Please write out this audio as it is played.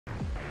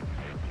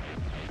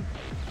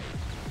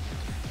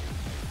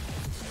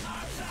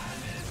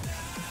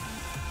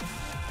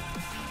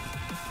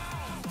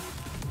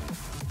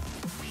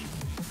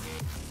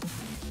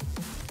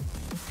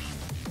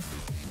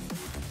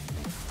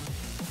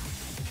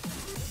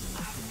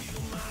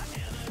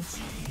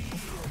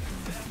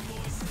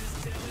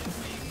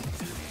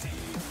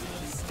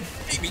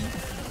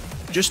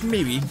just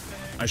maybe,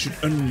 I should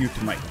unmute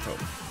the microphone.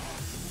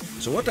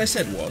 So what I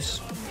said was,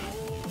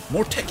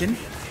 more Tekken,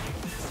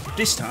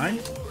 this time,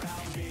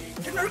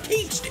 an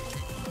arcade stick,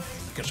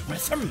 because of my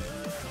thumb.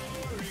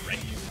 Right.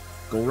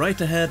 Go right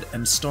ahead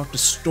and start the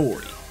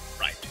story.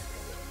 Right.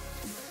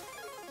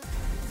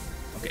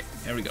 Okay,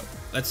 here we go.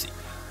 Let's see.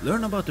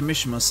 Learn about the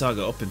Mishima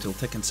saga up until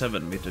Tekken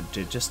 7 with the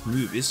Digest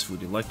movies.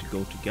 Would you like to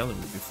go to gallery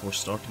before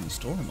starting the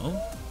story mode?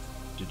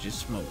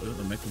 Digest mode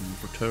will make them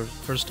for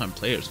first-time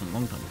players and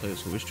long-time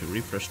players who wish to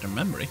refresh their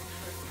memory.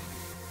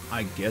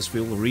 I guess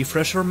we'll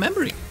refresh our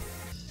memory.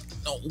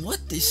 Oh, what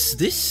is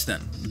this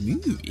then?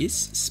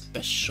 Movies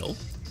special.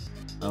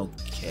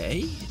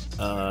 Okay.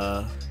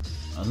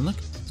 Unlock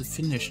to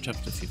finish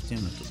chapter 15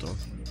 at the dark.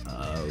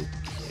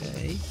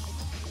 Okay.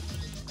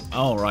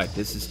 Alright,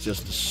 this is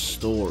just the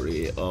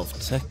story of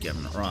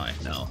Tekken. Right,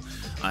 now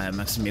I am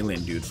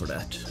Maximilian dude for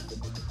that.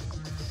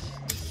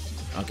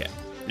 Okay,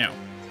 now.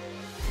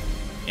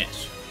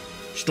 Yes.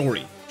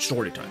 Story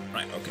time.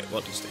 Right, okay,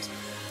 what is this?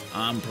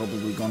 I'm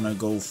probably gonna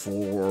go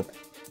for...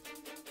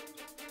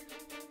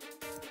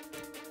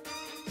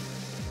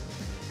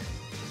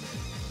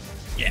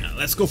 Yeah,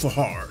 let's go for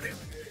hard.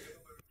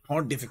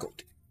 Hard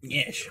difficulty.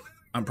 Yes.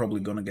 I'm probably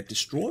gonna get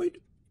destroyed.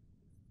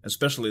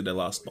 Especially the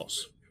last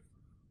boss.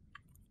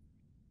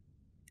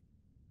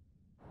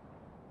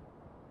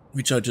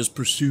 Which I just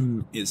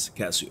presume is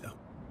Kazuya.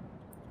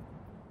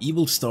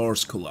 Evil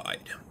stars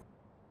collide.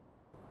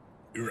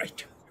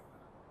 Right.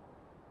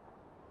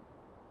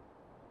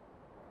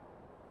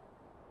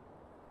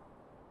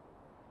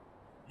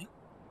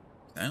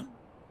 Now,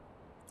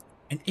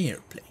 an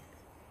airplane.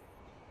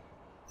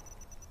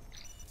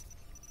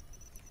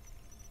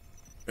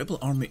 Rebel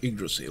Army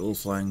Yggdrasil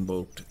flying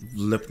boat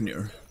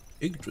Lepnir.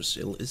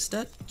 Yggdrasil, is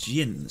that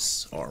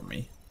Jin's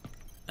army?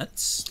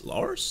 That's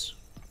Lars?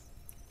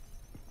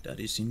 That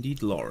is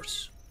indeed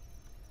Lars.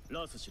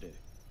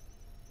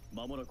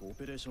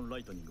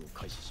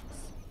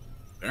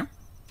 Yeah?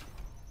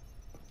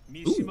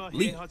 Ooh,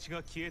 Lee.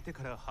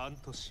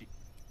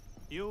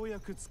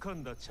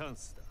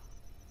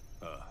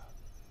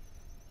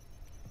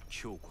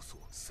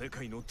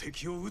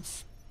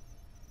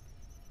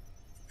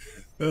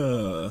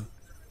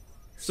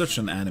 Such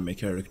an anime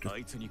character.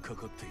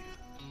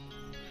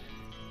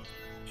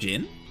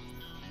 Jin?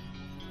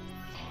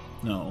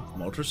 No,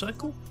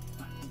 motorcycle?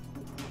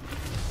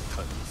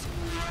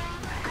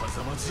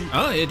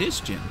 Oh, it is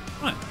Jin.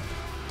 Right.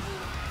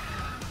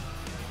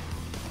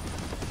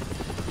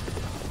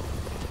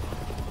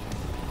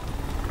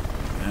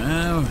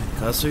 Now,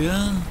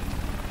 Kazuya.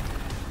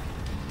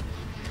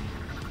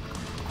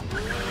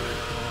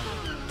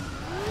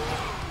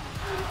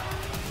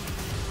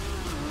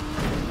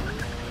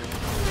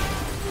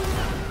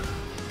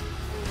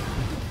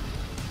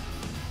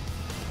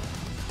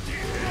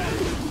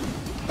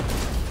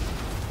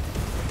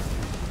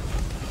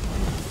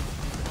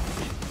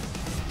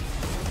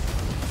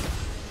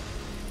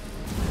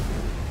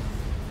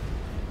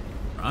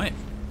 Right.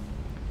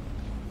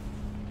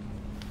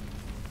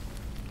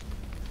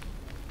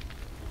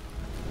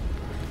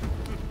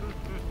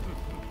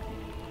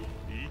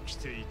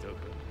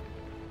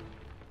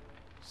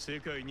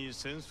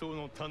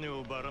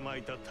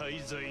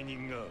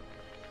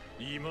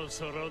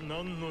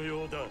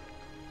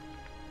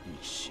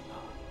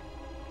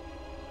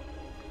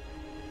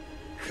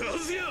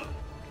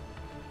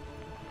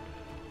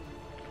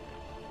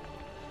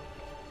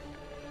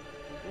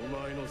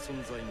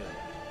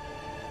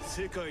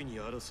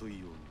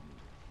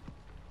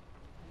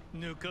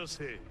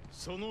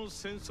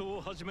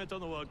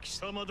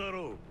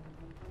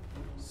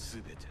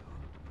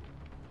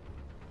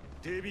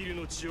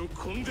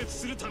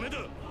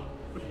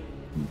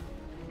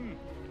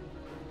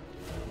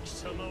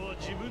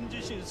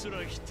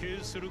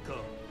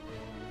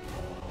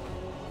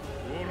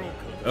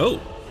 Oh,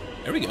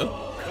 there we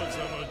go.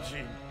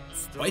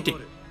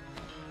 Fighting.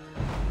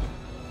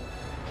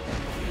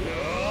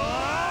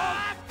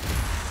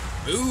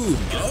 Ooh,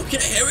 okay,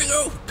 here we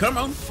go. Come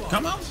on,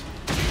 come on.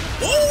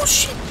 Oh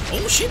shit,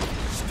 oh shit.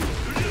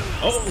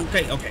 Oh,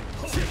 okay, okay.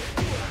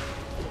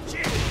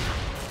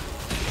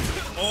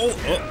 Oh,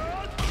 oh.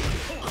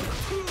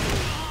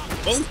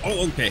 Oh,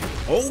 oh, okay,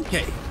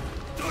 okay.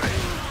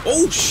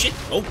 Oh shit,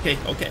 okay,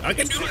 okay. I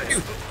can do it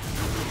too.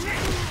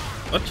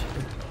 What?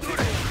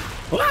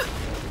 What?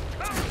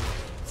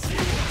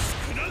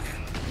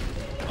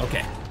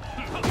 Okay.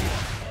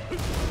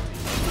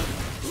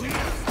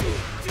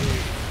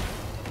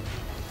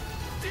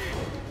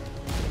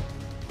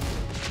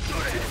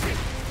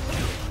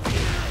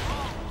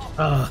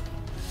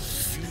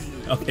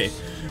 Okay.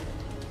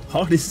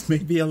 Hard is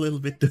maybe a little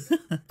bit.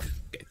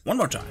 Okay, one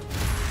more time.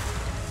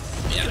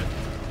 Yeah.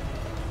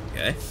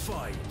 Okay.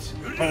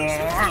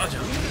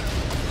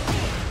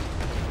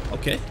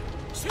 Okay.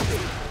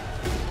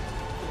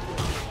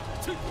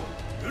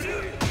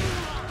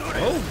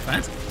 Oh,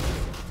 fast.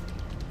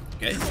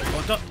 Okay.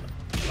 What up?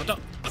 What up?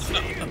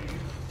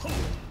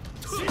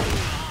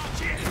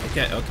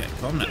 Okay, okay.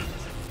 Calm down.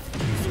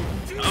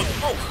 Oh,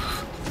 oh.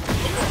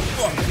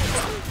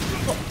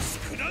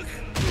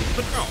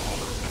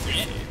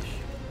 Yeah.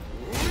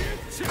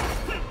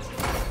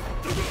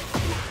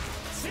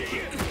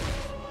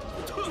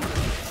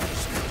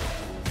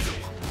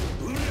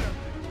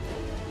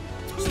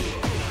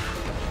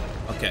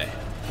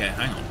 Okay,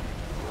 hang on.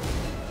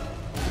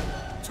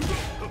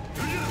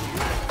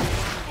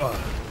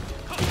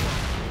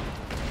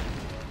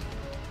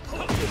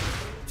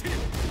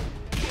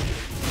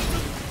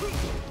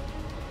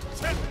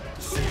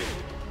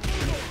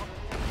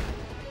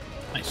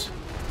 Nice.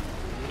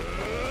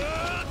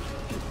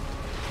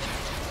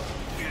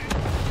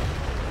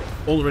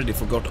 Already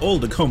forgot all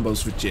the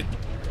combos with Jin.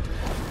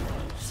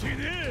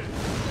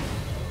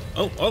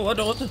 Oh, I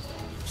don't.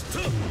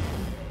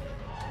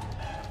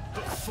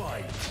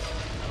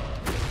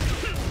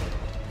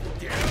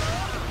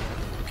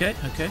 Okay.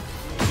 Okay.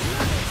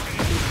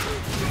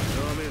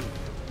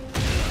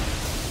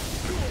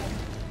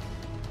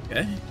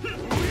 Okay.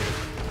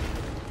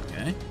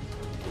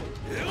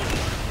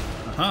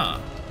 Aha.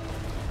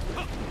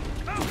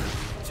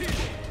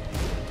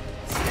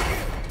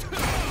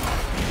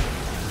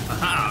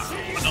 Aha.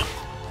 No.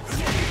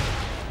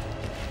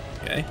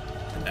 Okay.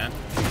 And then.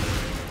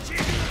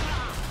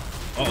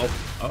 Uh-oh.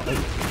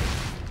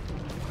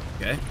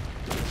 Okay.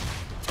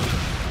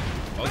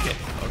 Okay.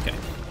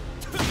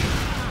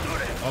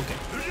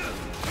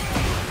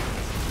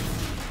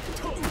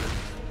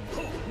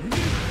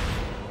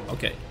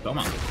 Okay, come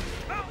on.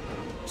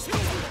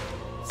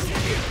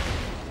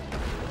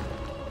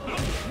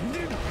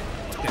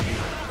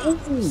 Oh,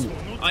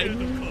 I'm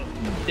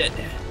dead.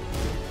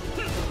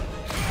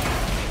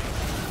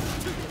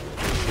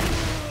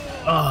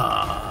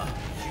 Ah.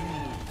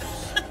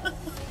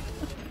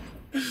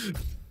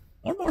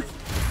 One more.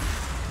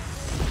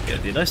 Okay,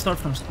 did I start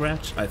from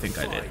scratch? I think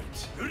I did.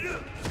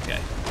 Okay.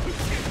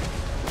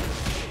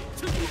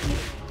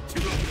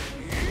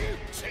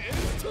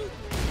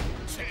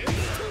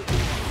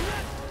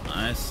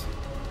 Nice.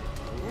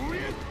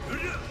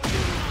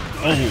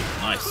 Oh,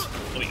 nice.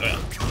 Oh, yeah.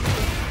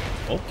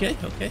 Okay.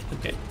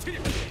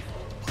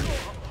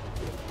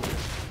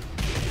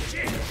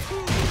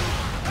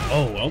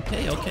 Oh,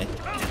 okay.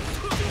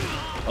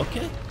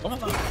 Okay, come on.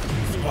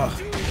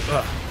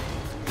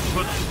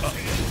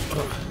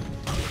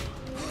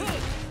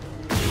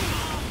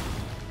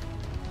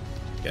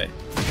 Okay.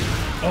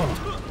 Oh.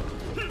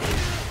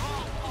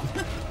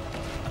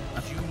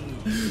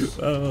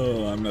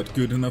 Oh, I'm not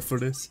good enough for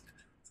this.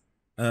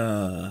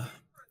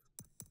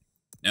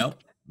 No,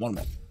 one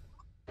more.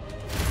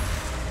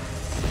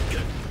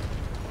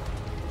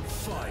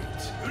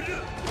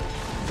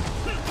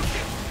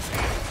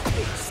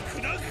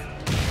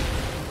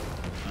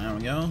 There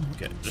we go.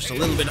 Okay, just a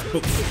little bit of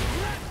poof.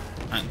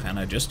 And can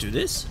I just do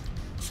this?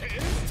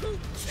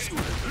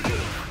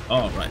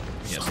 Oh, right.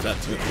 Yes,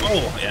 that's it.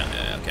 Oh,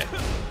 yeah, okay.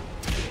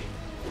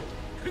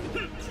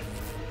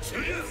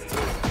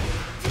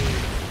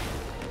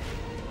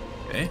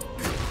 Okay.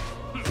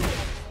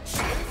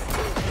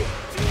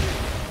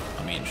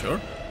 I mean, sure.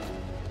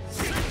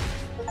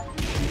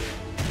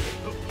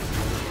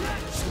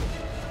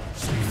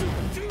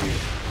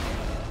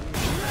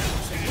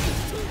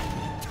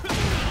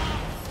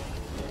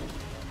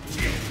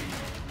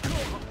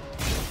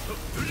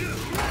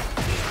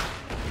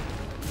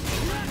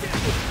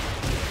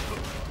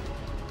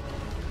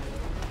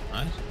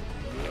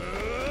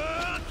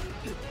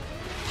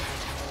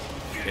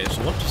 Okay,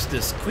 so what is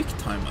this quick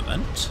time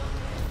event?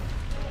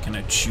 Can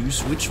I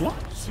choose which one?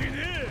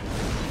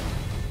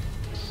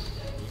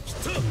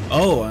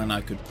 Oh, and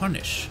I could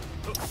punish.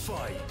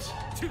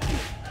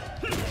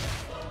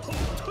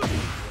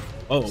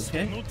 Oh,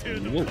 okay.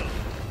 Whoa.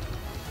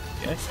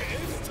 Okay.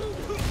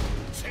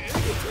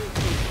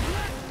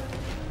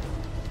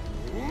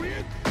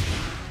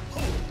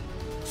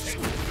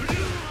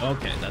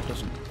 Okay, that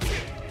doesn't.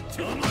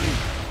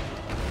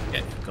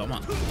 Okay, come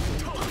on.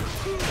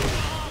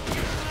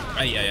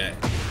 Yeah.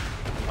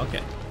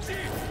 Okay.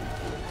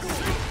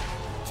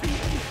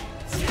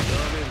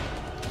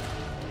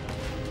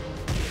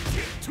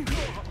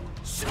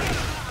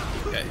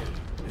 Okay.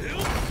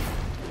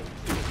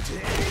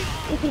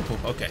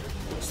 Okay. Okay.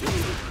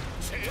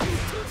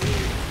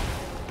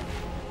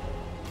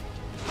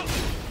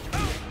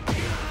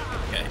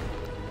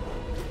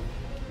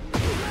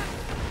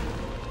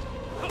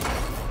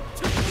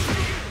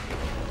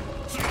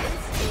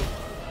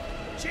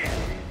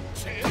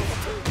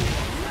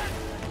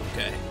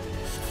 Okay.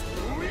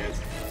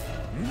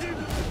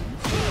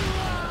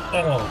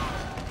 Oh.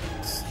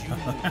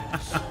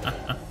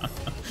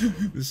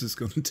 This is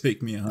gonna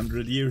take me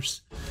 100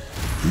 years.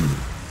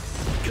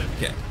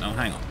 Okay, now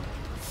hang on.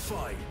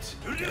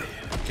 Okay.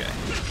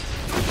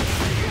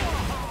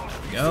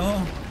 There we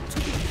go.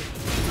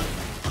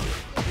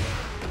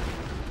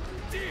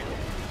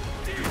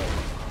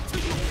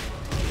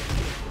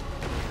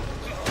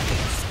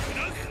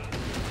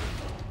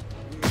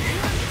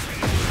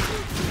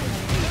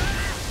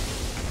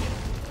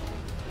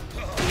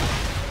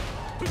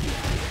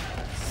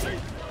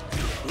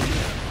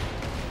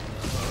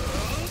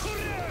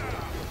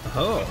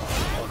 Oh.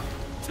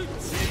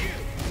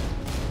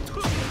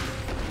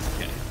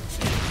 Okay.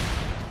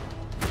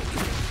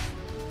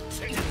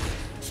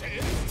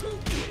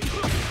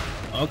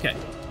 Okay.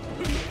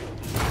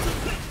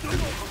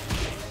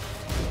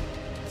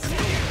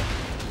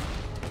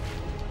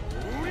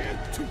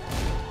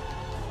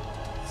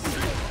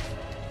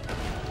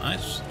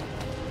 Nice.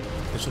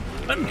 There's a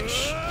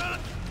punish.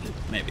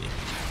 Maybe.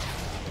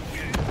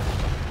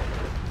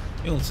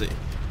 You'll see.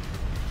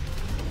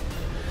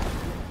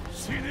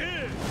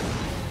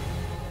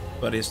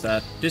 But is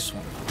that this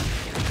one?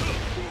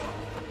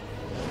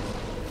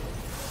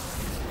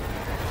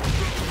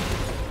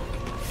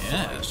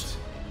 Yes.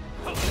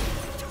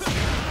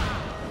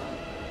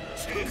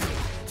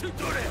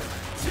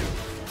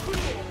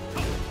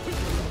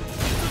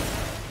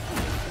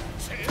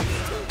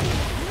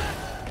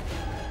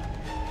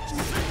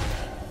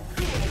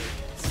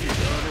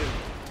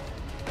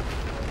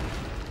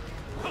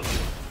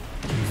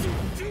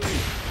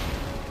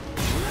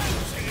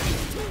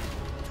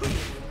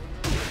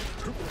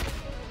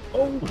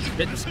 Oh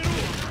shit.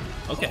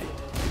 Okay.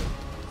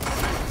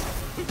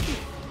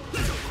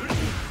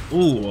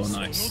 Ooh,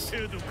 nice.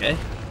 Okay.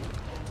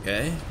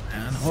 Okay,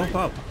 and hop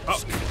up.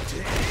 Oh.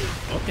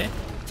 Okay.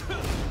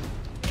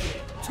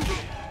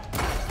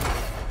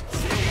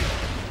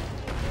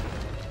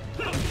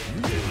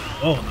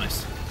 Oh,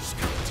 nice.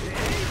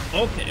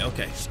 Okay,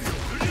 okay.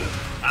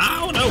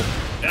 Ow, no!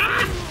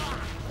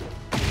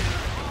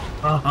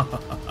 Ah!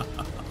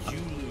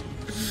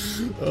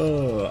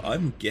 Oh,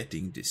 I'm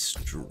getting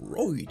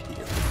destroyed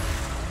here.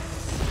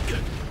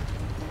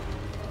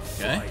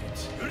 Okay.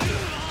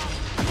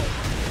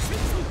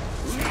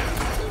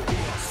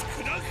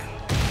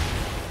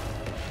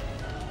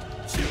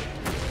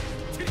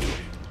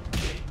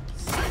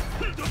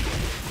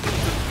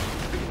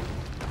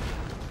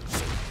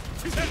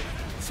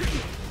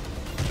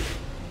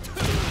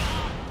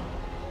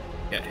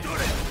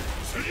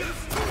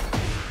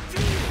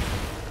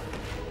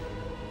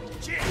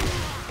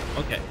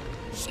 Okay.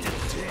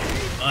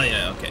 Oh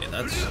yeah, okay,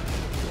 that's...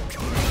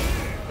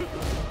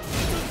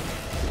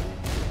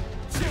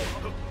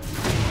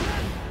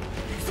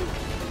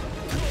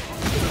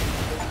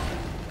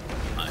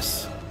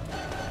 Nice.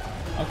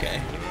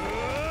 Okay.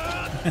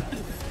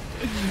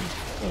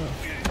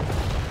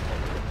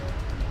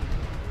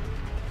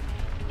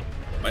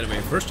 By the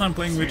way, first time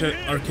playing with an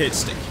arcade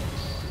stick.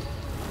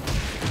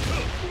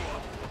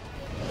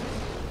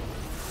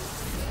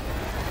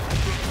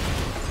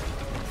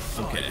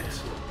 Okay.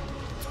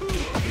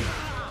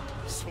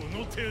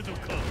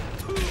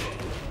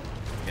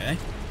 Okay.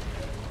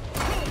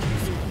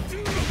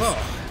 Oh.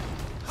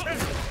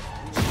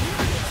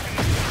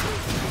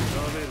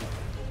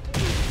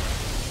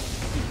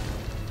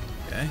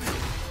 Okay.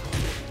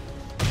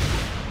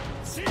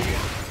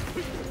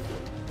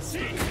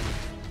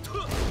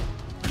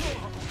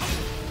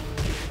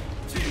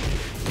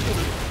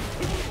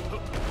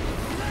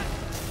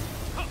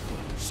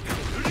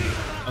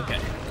 Okay,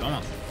 come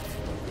on.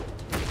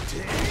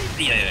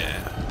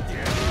 Yeah.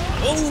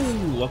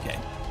 Oh, okay.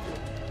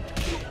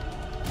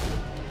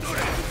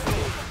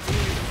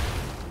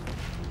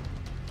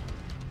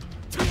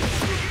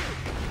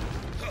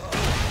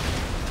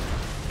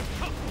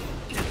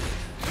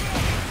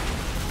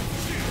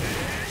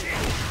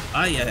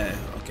 Ah, yeah.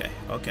 Okay,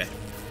 okay.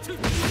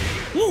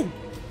 Woo!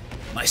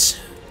 Nice.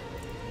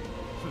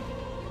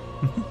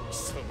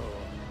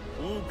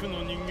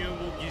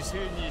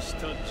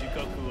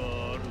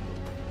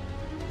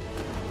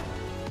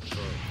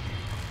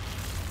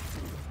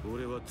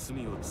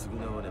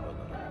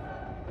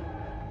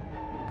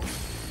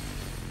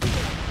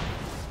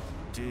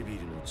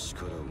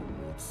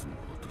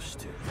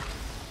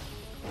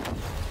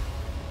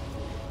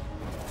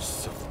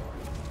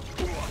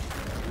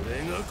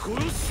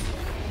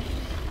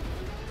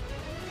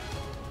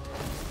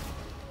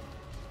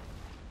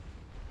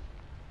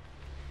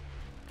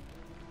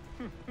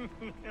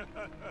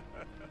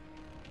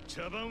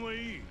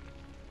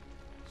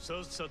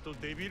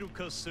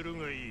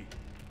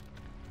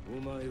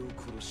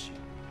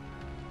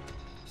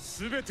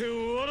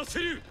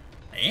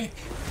 Eh?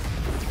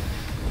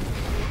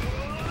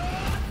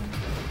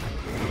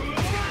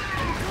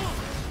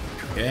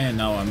 Okay,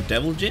 now I'm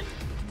Devil Jin.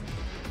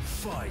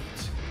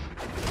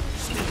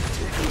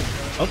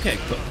 Okay,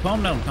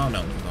 calm down, calm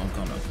down,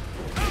 calm down.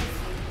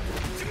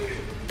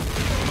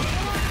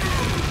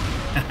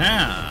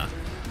 Haha!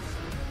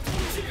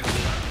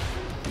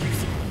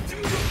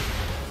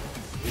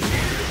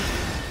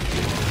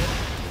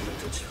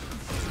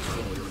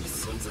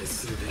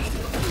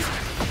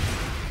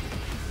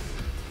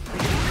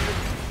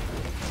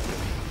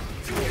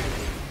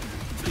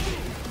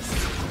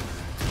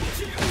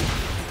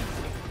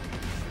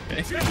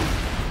 Okay.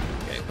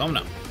 Okay, calm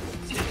down.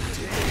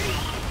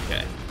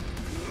 Okay.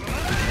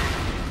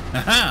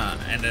 Haha!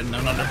 And then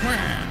another.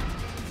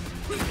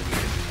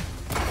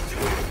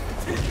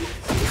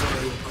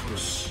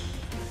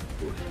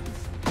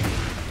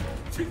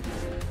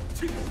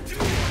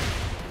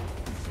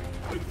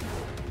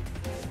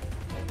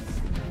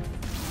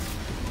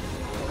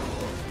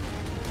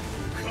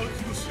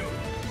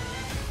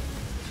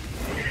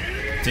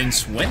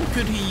 Since when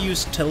could he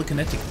use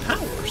telekinetic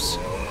powers?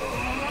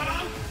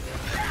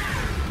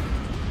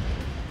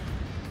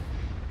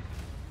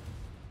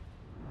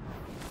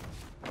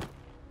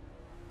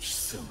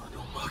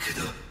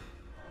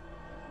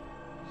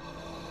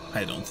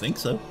 I don't think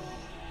so.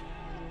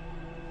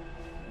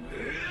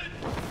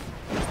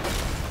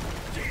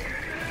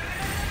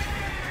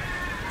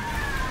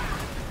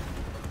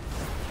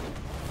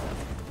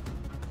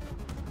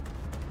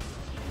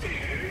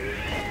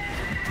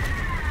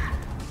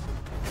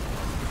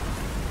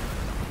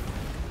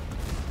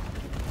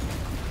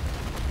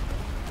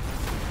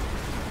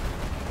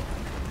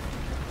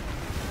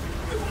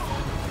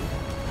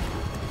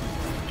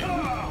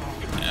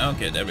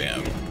 Okay, there we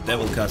go.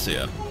 Devil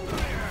Kazuya.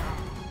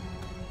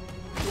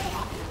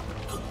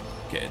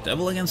 Okay,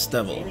 devil against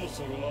devil.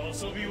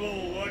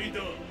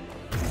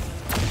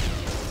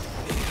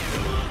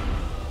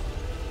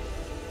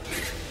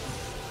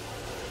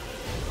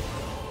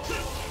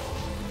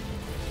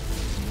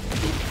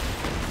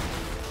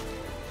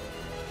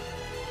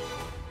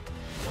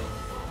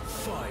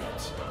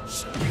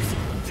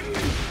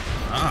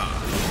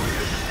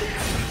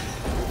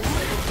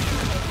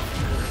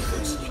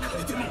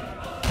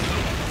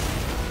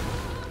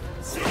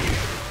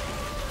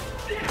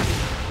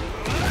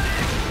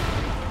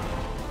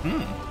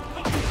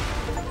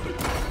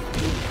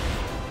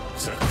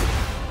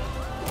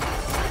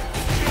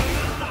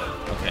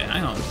 Okay,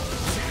 hang on.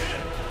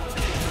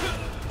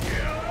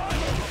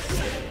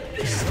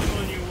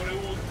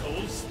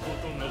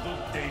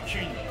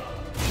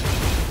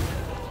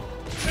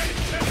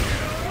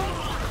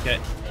 Okay.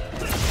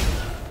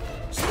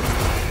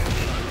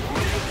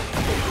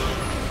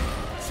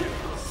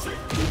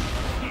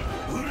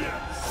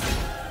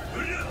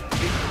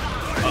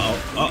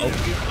 Uh-oh.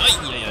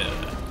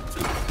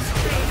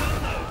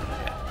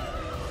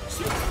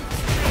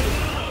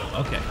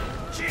 Okay.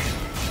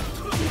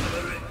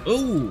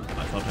 Ooh,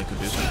 I thought I could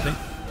do something.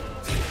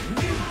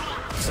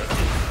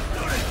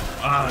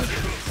 Ah.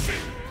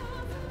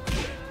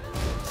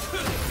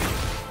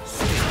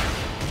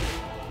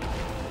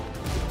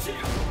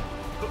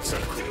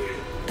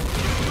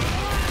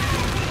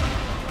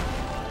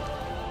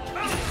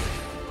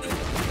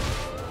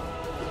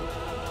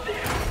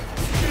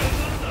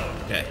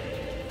 Okay.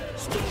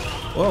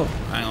 Whoa,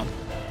 hang on.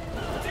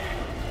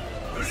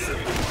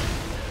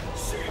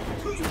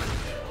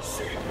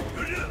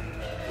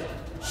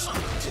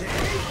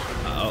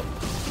 Uh-oh.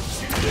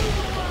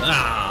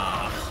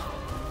 Ah!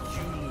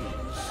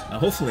 Now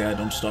hopefully I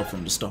don't start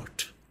from the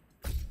start.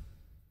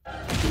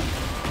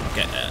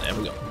 Okay, there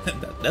we go.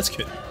 That's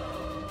good.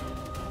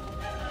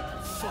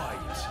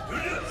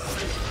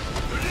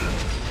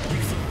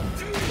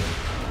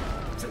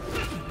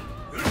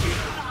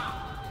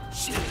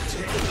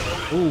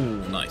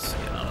 Ooh, nice.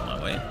 Get out of my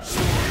way.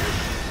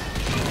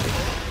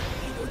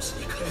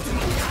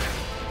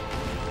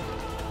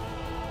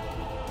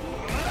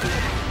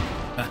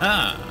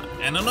 Haha!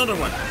 And another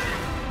one!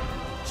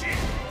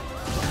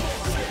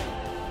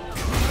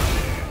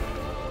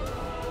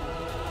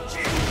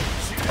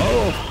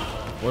 Oh!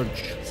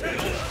 Forge.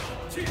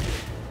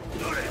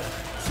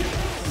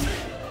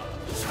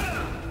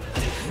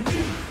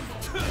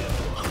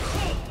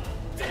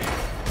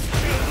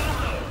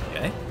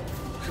 Okay.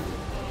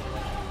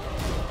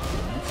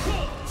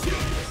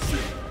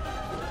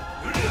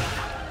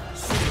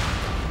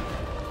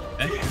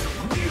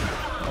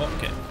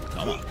 Okay,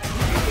 come on.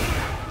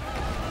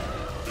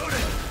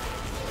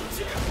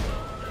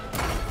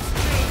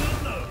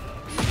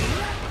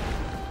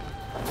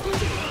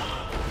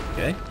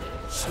 Okay.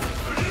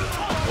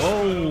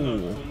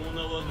 Whoa!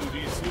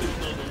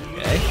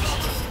 Okay.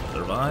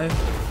 Survive.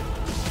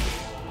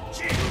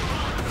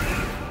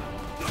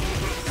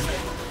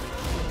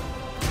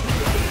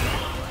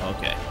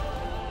 Okay.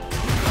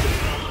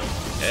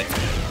 Okay.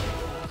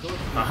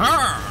 Aha!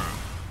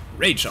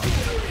 Raid shot.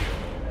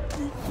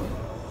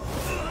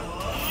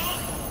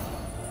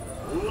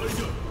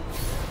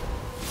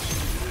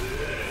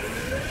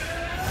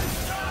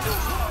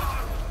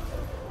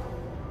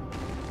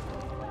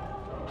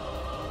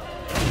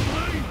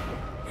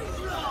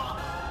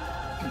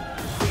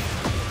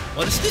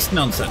 What is this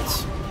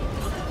nonsense?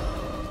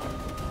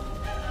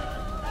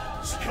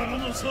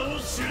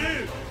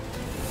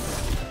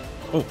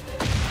 Oh.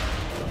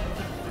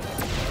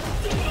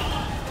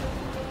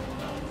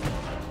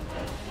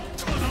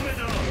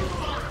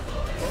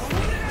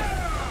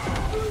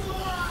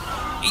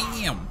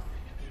 Damn.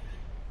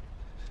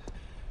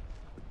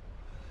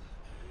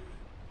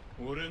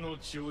 俺の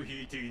血を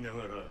引いていな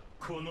がら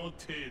この程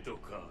度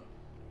か。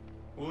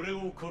俺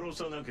を殺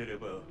さなけれ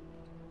ば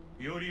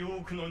より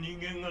多くの人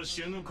間が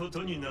死ぬこ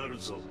とになる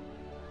ぞ。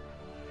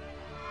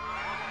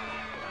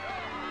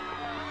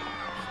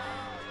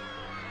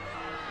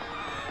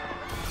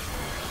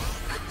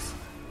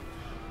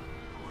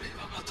俺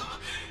はまた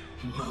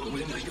守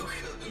れないのか。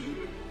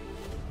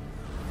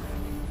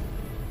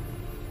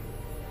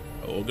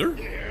Ogre?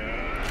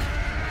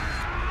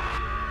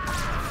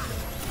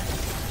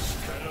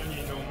 力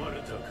に飲ま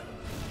れたか。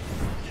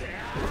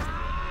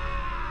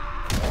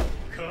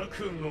覚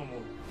悟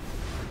も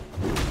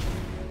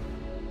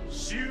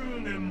執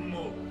念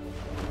も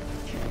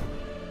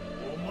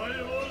お前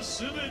は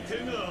全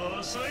てが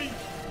浅い。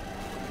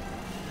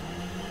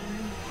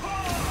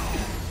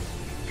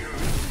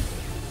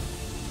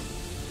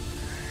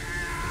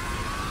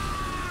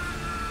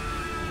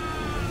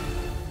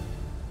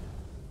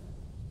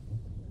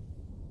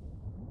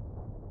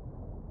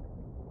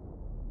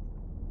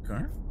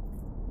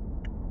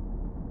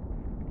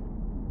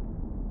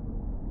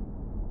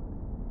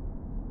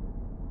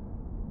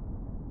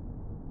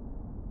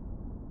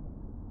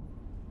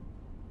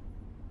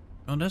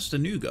Oh, that's the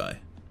new guy.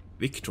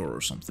 Victor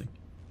or something.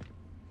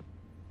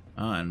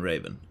 Ah, and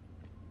Raven.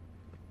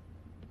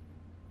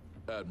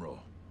 Admiral,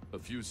 a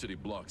few city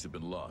blocks have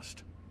been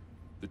lost.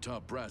 The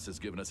top brass has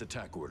given us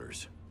attack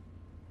orders.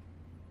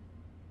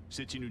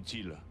 C'est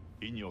inutile.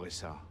 Ignorez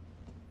ça.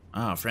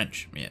 Ah,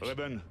 French, yes.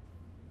 Raven,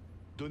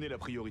 donnez la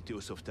priorité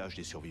au sauvetage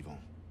des survivants.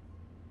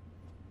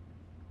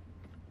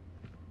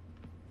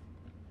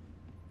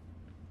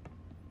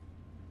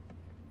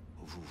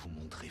 Vous vous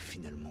montrez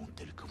finalement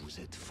tel que vous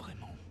êtes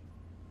vraiment.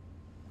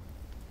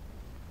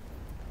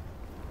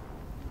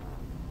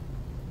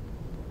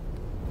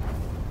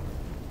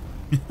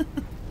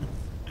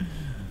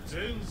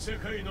 全世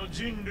界の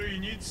人類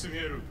に告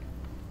げる。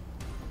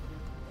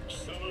貴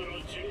様ら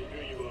人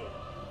類は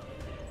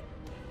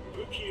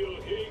武器や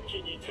兵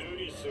器に頼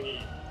りすぎ、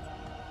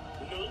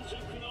軟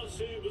弱な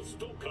生物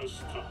と化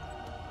した。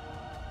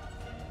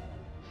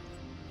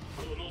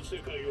この世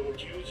界を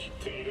牛耳っ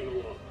ているの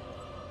は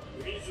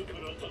自ら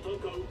戦う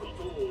こ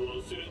とを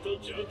忘れた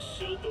弱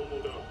者ども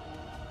だ。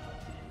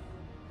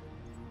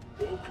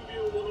臆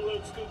病者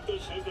が作った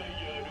社会や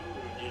ルー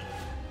ルに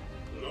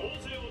な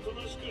ぜおと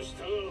なしく従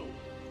う。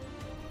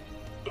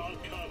バカ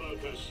バ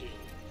カしい。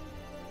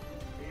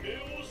目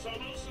を覚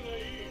ますがい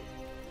い。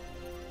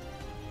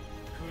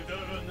くだ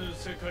らぬ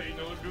世界の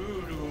ル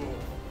ールを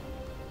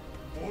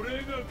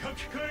俺が書き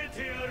換えて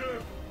や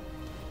る。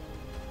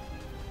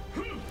ふ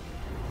ん。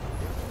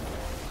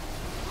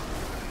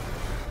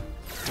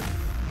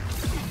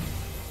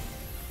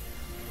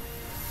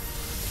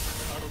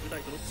あの部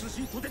隊との通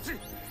信途絶。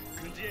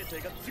軍事衛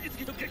星が次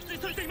々と撃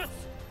墜されています。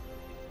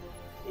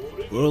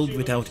 World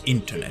without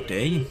internet,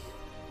 eh?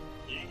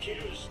 生き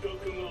る資格が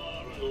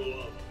あるの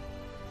は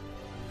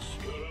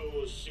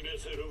力を示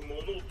せる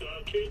者だ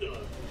けだ。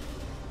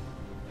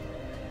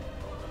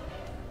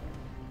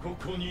こ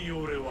こに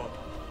俺は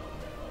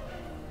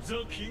ザ・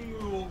キング・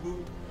オ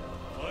ブ・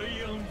ア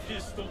イアンフィ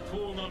スト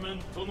トーナメン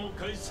トの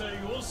開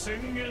催を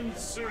宣言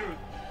する。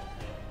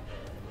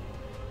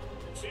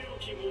強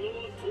き者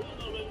はトー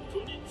ナメント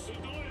に集え。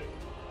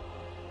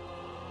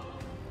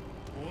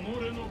己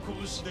の拳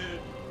で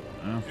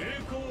栄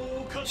光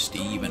を勝つ。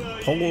 Steve and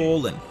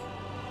Paul and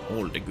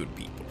all the good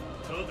people.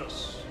 ただ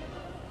し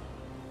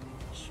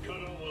力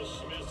を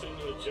示せぬ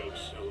弱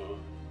者は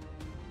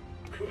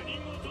国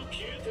ごと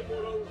消えて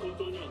もらうこ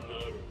とになる。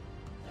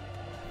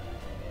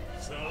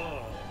さあ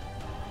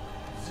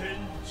全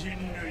人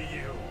類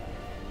よ、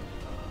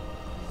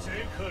世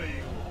界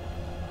を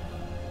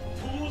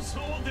闘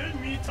争で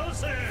満た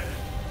せ。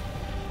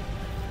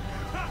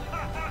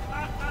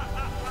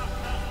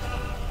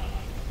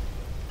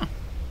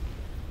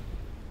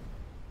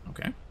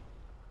Okay.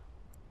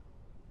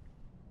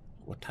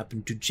 What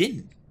happened to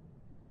Jin?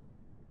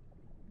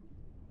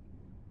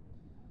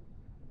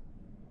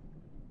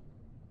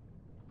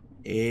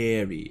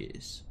 There he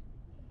is.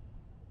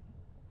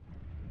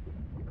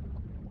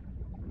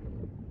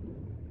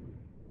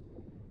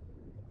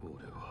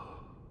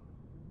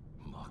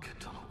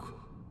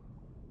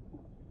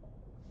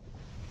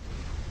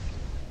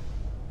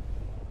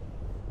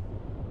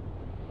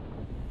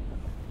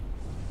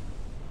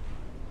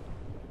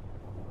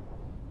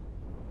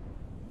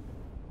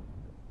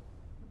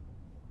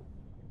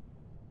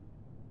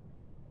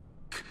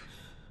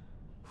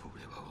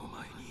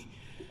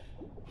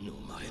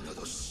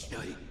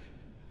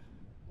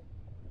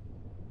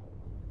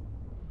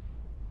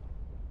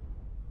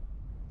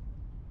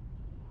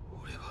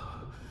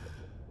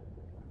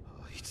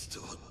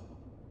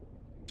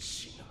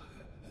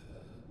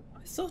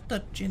 I thought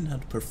that Jin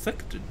had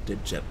perfected the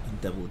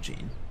devil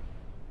gene.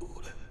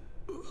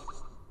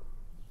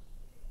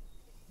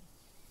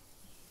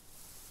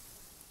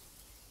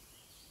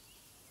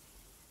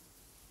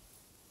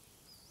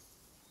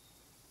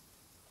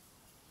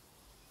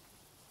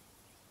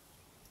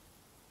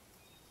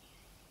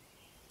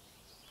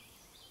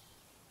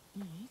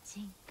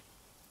 Jin,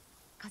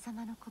 風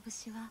間の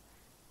拳は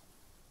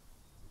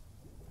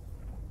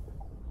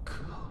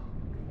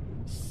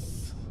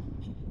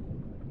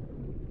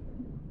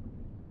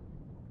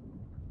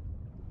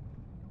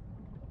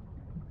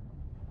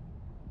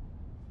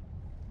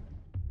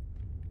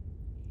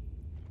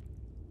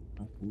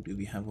Who do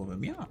we have over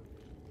here?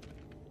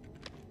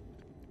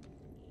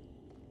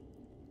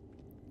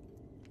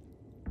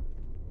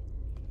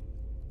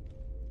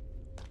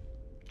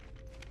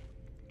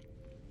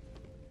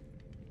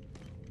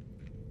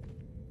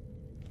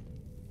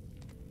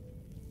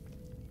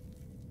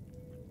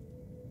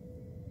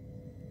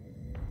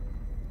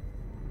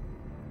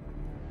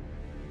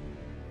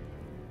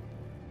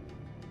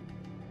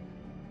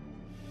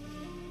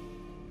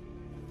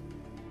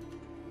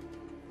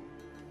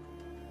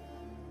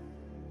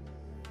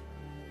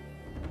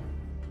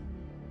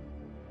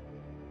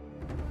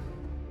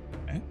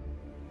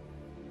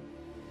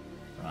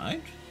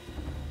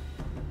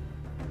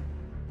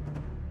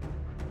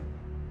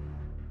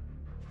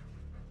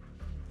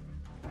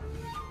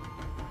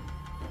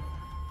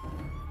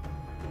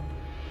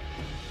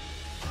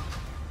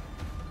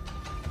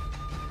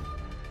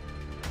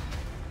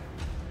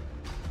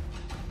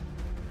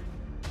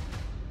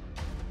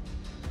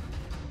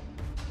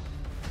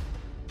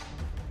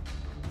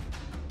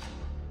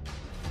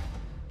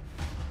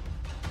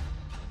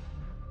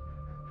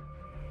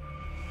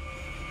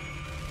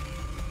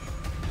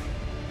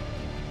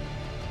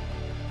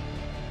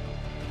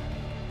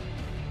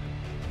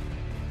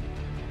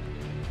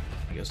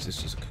 guess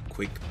this is a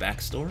quick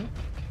backstory.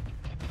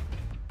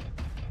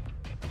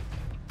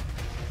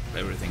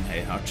 Everything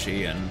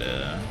Heihachi and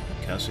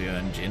Kazuya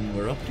and Jin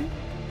were up to.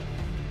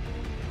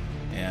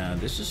 Yeah,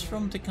 this is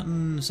from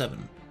Tekken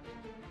 7.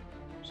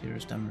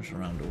 Serious damage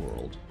around the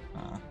world.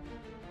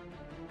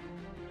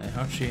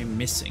 Heihachi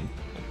missing,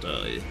 but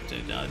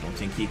I don't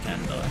think he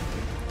can die.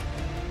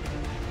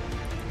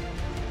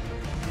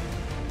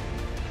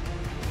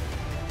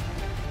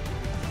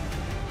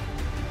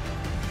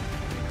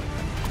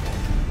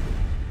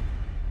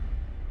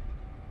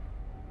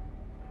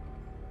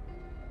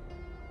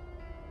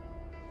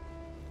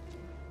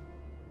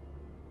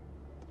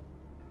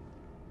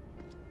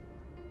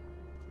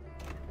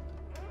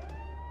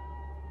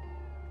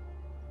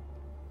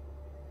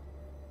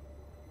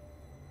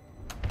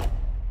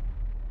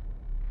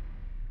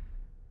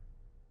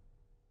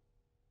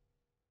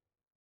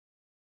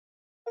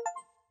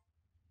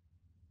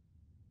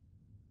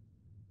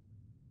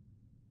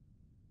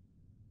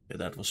 Okay,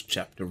 that was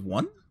chapter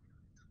 1.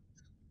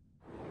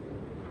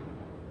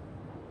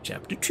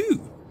 Chapter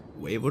 2,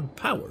 Wayward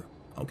Power.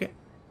 Okay.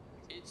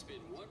 It's been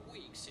 1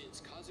 week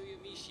since Kazuya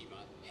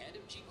Mishima, head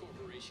of G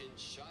Corporation,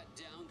 shot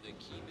down the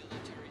key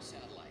military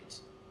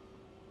satellites.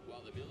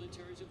 While the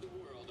militaries of the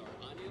world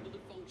are unable to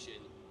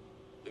function,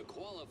 the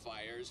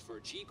qualifiers for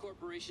G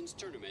Corporation's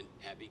tournament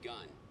have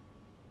begun.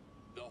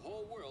 The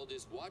whole world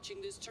is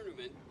watching this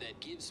tournament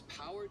that gives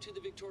power to the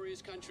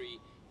victorious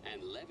country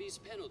and levies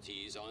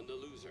penalties on the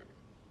loser.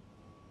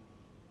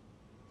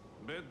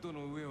 ベッド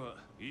の上は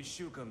1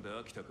週間で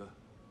飽きたか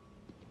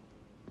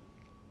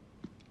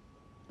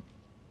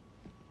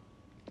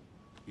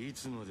い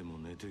つまでも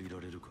寝ていら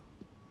れるか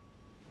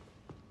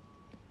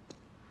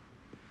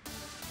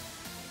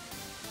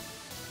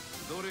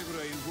どれぐ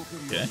らい動け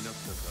るようになっ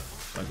たか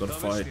I gotta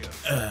fight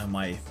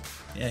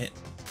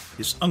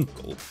his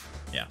uncle.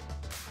 Yeah.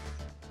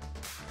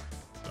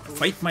 Gotta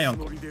fight my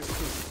uncle.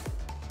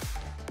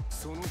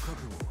 その覚悟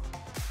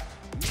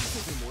見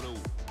せてもらおう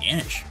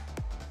Yesh.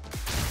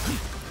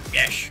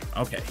 Yesh.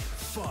 Okay.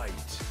 Fight.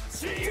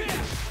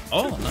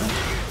 Oh, nice.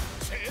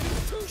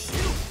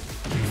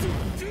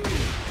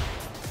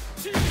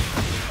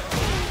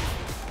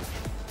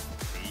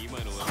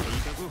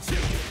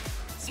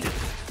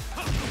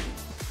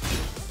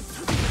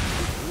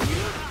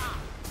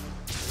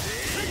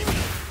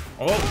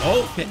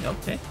 Oh, okay,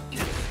 okay.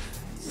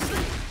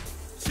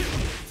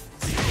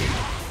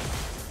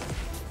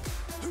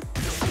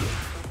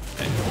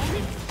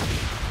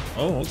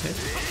 Oh, okay.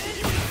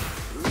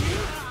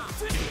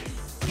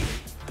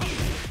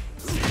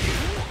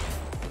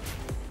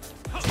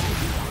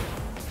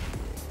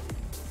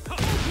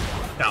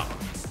 Down.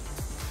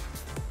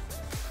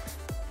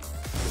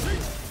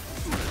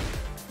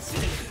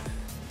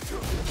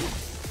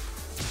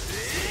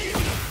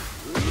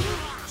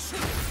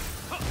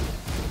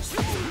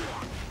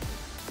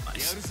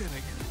 Nice.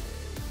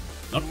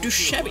 Not too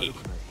shabby. Okay.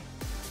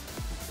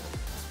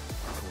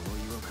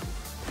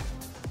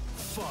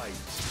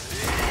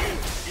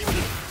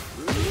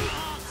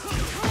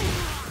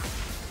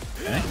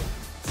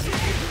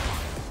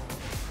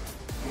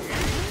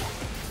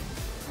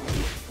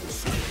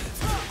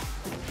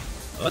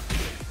 What?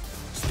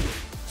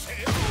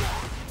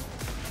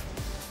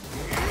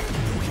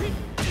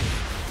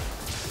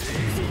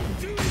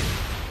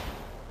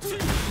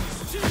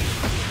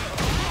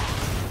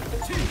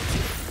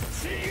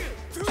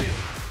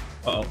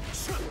 Uh-oh.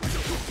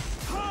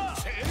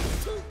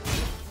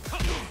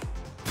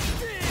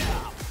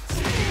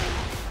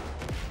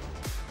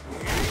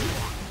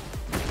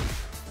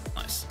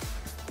 Nice.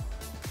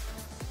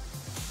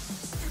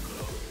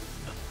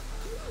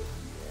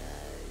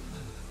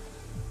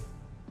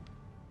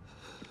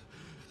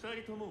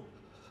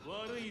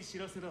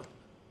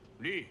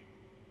 Lee,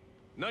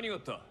 何があ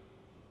った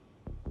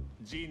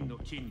ジンの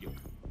筋力、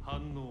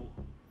反応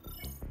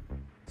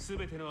す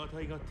べての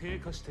値が低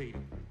下している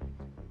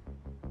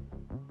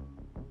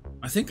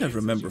I think I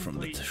remember from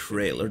the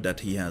trailer that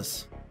he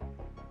has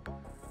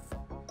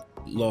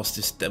lost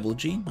his devil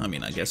gene. I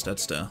mean, I guess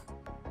that's the...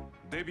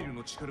 デビル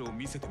の力を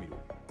見せてみろ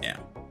Yeah.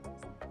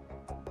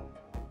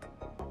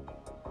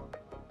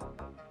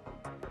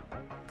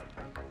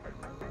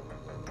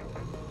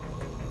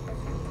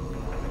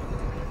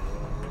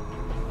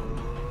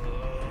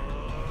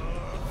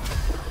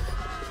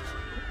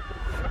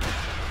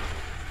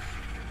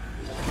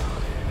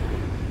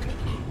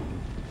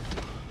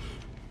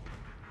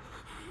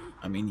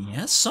 I mean, he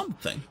has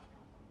something.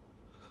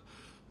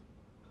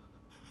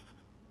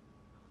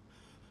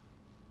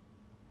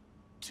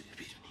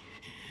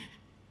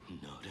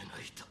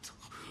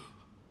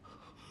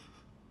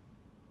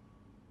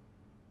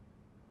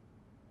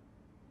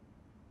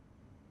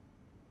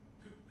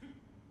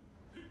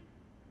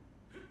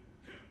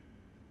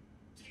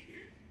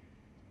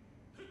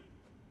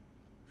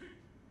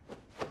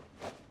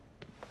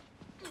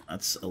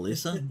 That's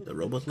Alyssa, the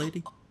robot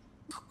lady?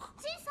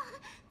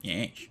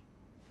 Yes.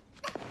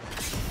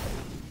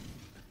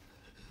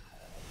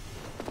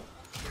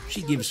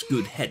 She gives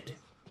good head.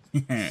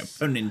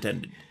 Pun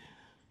intended.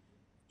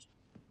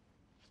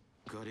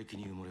 瓦礫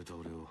に埋もれた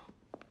俺を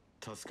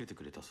助けて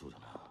くれたそうだ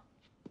な。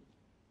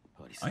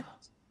アリサ、はい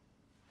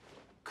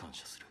感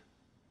謝する。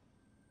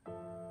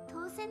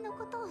当然の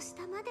ことをし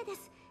たまでで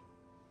す。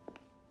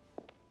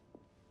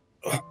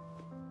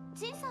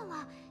ジンさん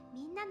は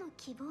みんなの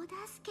希望だ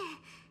すけ。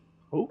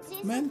 Hope ジ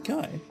ンさんの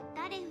mankind.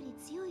 誰より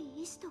強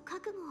い意志と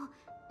覚悟を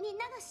みん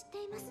なが知っ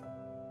ています。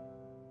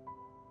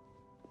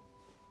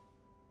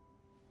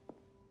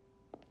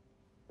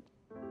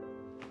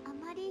あ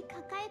まり抱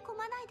え込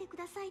まないでく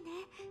ださいね。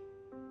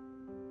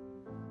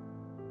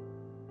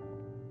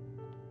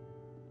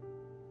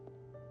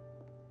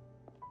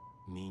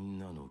みん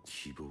なの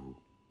希望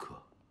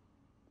か。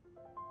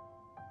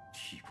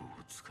希望を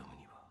つかむ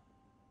には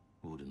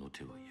俺の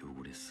手は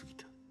汚れすぎ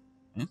た。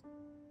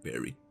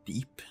 Very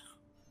deep.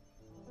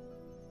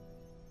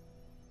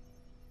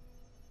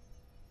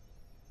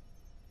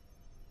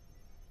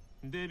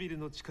 デビル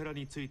の力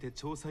について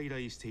調査依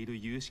頼している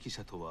有識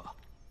者とは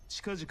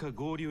近々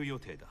合流予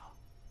定だ。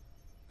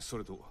そ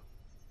れと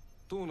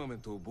トーナメン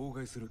トを妨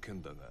害する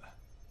件だが、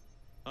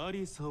ア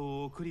リサ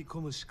を送り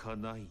込むしか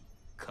ない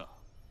か。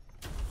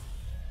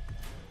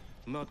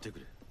待ってく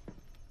れ。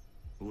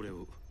俺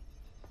を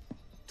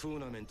トー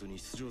ナメントに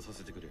出場さ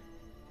せてくれ。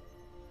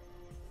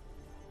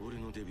俺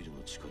のデビルの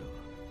力は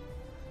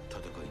戦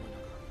いの中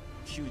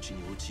窮地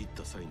に陥っ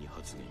た際に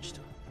発現し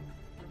た。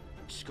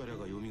力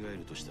が蘇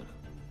るとしたら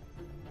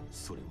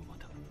それもま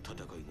た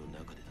戦いの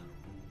中でだ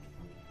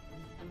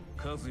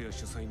ろう。カズヤ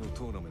主催の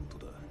トーナメント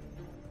だ。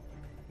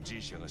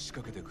G 社が仕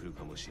掛けてくる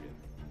かもしれん。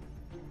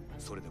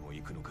それでも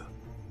行くのか。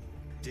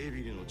デ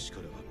ビルの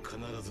力は必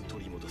ず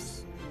取り戻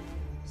す。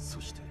そ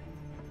して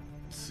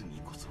次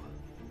こそは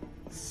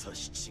差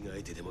し違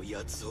えてでも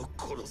奴を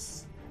殺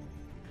す。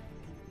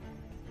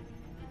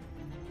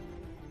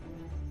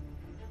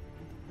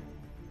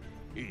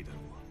いいだろ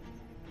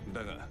う。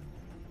だが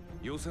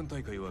予選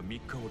大会は3日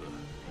後だ。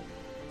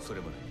そ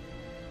れまで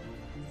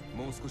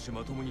もう少し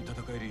まともに戦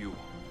えるよう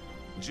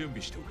準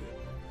備しておく。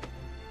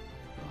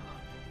ああ、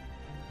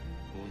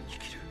恩に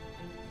着る。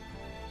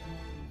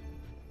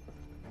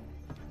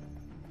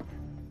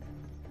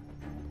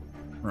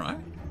Right.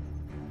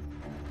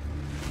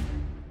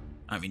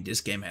 I mean,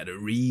 this game had a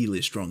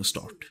really strong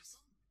start.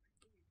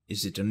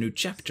 Is it a new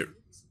chapter?